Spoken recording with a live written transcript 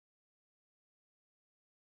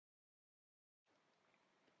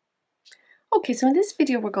Okay, so in this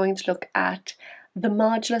video we're going to look at the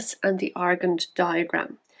modulus and the Argand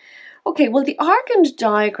diagram. Okay, well the Argand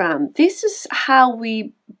diagram, this is how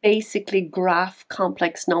we basically graph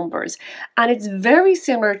complex numbers, and it's very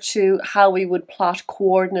similar to how we would plot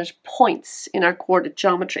coordinate points in our coordinate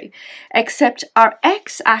geometry, except our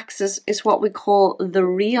x-axis is what we call the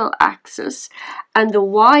real axis and the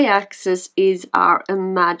y-axis is our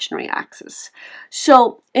imaginary axis.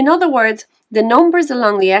 So in other words, the numbers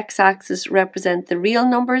along the x-axis represent the real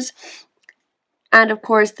numbers, and of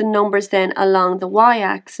course the numbers then along the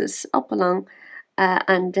y-axis, up along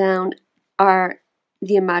and down, are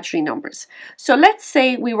the imaginary numbers. So let's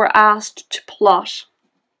say we were asked to plot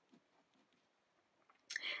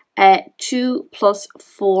 2 plus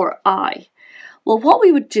 4i. Well, what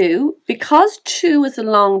we would do, because 2 is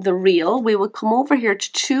along the real, we would come over here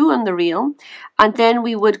to 2 on the real, and then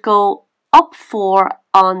we would go up 4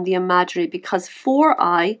 on the imaginary, because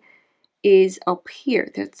 4i is up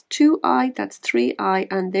here. That's 2i, that's 3i,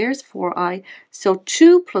 and there's 4i. So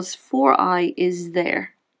 2 plus 4i is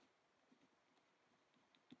there.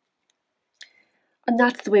 And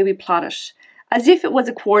that's the way we plot it. As if it was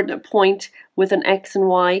a coordinate point with an x and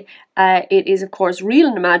y, it is of course real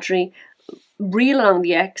and imaginary, real along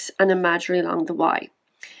the x and imaginary along the y.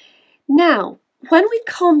 Now, when we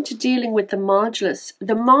come to dealing with the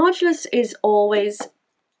modulus is always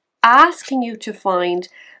asking you to find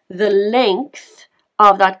the length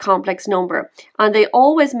of that complex number, and they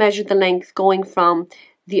always measure the length going from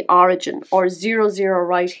the origin, or 0, 0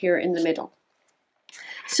 right here in the middle.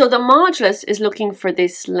 So the modulus is looking for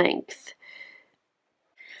this length.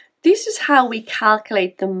 This is how we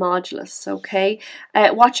calculate the modulus, okay?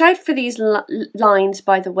 Watch out for these lines,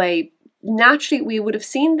 by the way. Naturally, we would have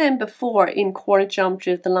seen them before in coordinate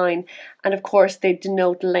geometry of the line, and of course they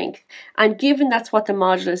denote length. And given that's what the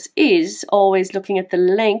modulus is, always looking at the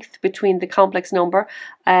length between the complex number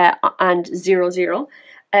and 0, 0,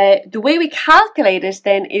 the way we calculate it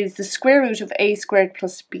then is the square root of a squared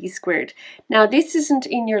plus b squared. Now this isn't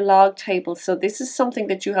in your log table, so this is something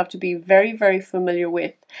that you have to be very, very familiar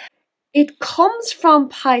with. It comes from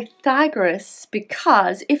Pythagoras,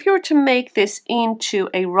 because if you were to make this into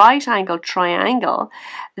a right angle triangle,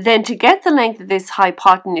 then to get the length of this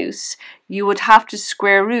hypotenuse, you would have to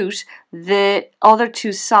square root the other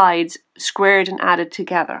two sides squared and added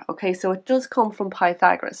together. Okay, so it does come from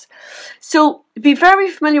Pythagoras. So be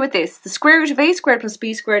very familiar with this. The square root of a squared plus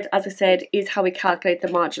b squared, as I said, is how we calculate the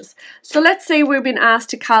modulus. So let's say we're being asked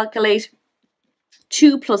to calculate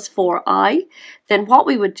 2 plus 4i, then what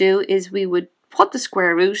we would do is we would put the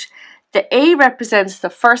square root. The a represents the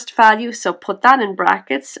first value, so put that in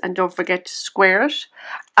brackets and don't forget to square it,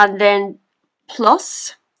 and then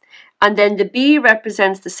plus, and then the b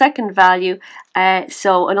represents the second value,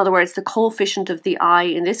 so in other words the coefficient of the I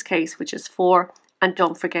in this case, which is 4, and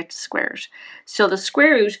don't forget to square it. So the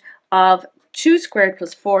square root of 2 squared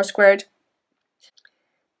plus 4 squared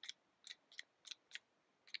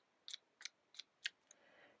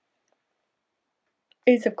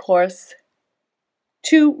is of course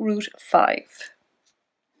 2 root 5.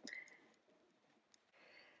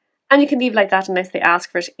 And you can leave like that unless they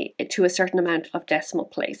ask for it to a certain amount of decimal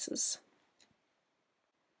places.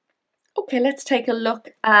 Okay, let's take a look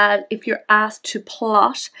at if you're asked to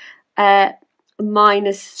plot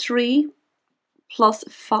minus 3 plus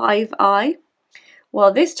 5i.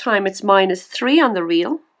 Well, this time it's minus 3 on the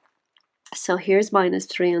real. So here's minus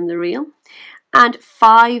 3 on the real, and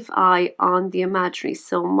 5i on the imaginary.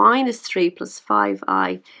 So minus 3 plus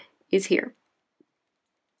 5i is here.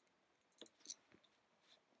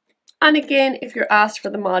 And again, if you're asked for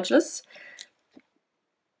the modulus,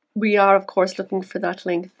 we are of course looking for that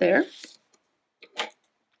length there.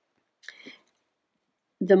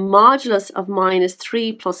 The modulus of minus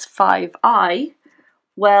 3 plus 5i,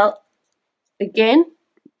 well, again,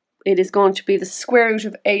 it is going to be the square root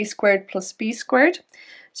of a squared plus b squared.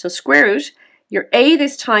 So square root, your a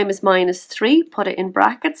this time is minus 3, put it in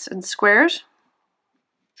brackets and square it.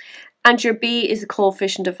 And your b is the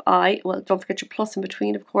coefficient of I. Well, don't forget your plus in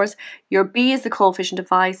between, of course. Your b is the coefficient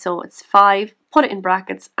of I, so it's 5. Put it in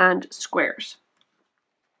brackets and square it.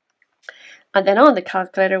 And then on the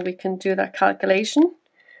calculator, we can do that calculation.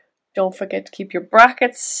 Don't forget to keep your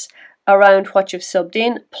brackets around what you've subbed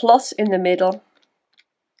in, plus in the middle.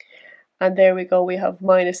 And there we go, we have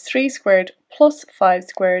minus 3 squared plus 5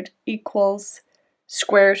 squared equals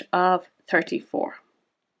square root of 34.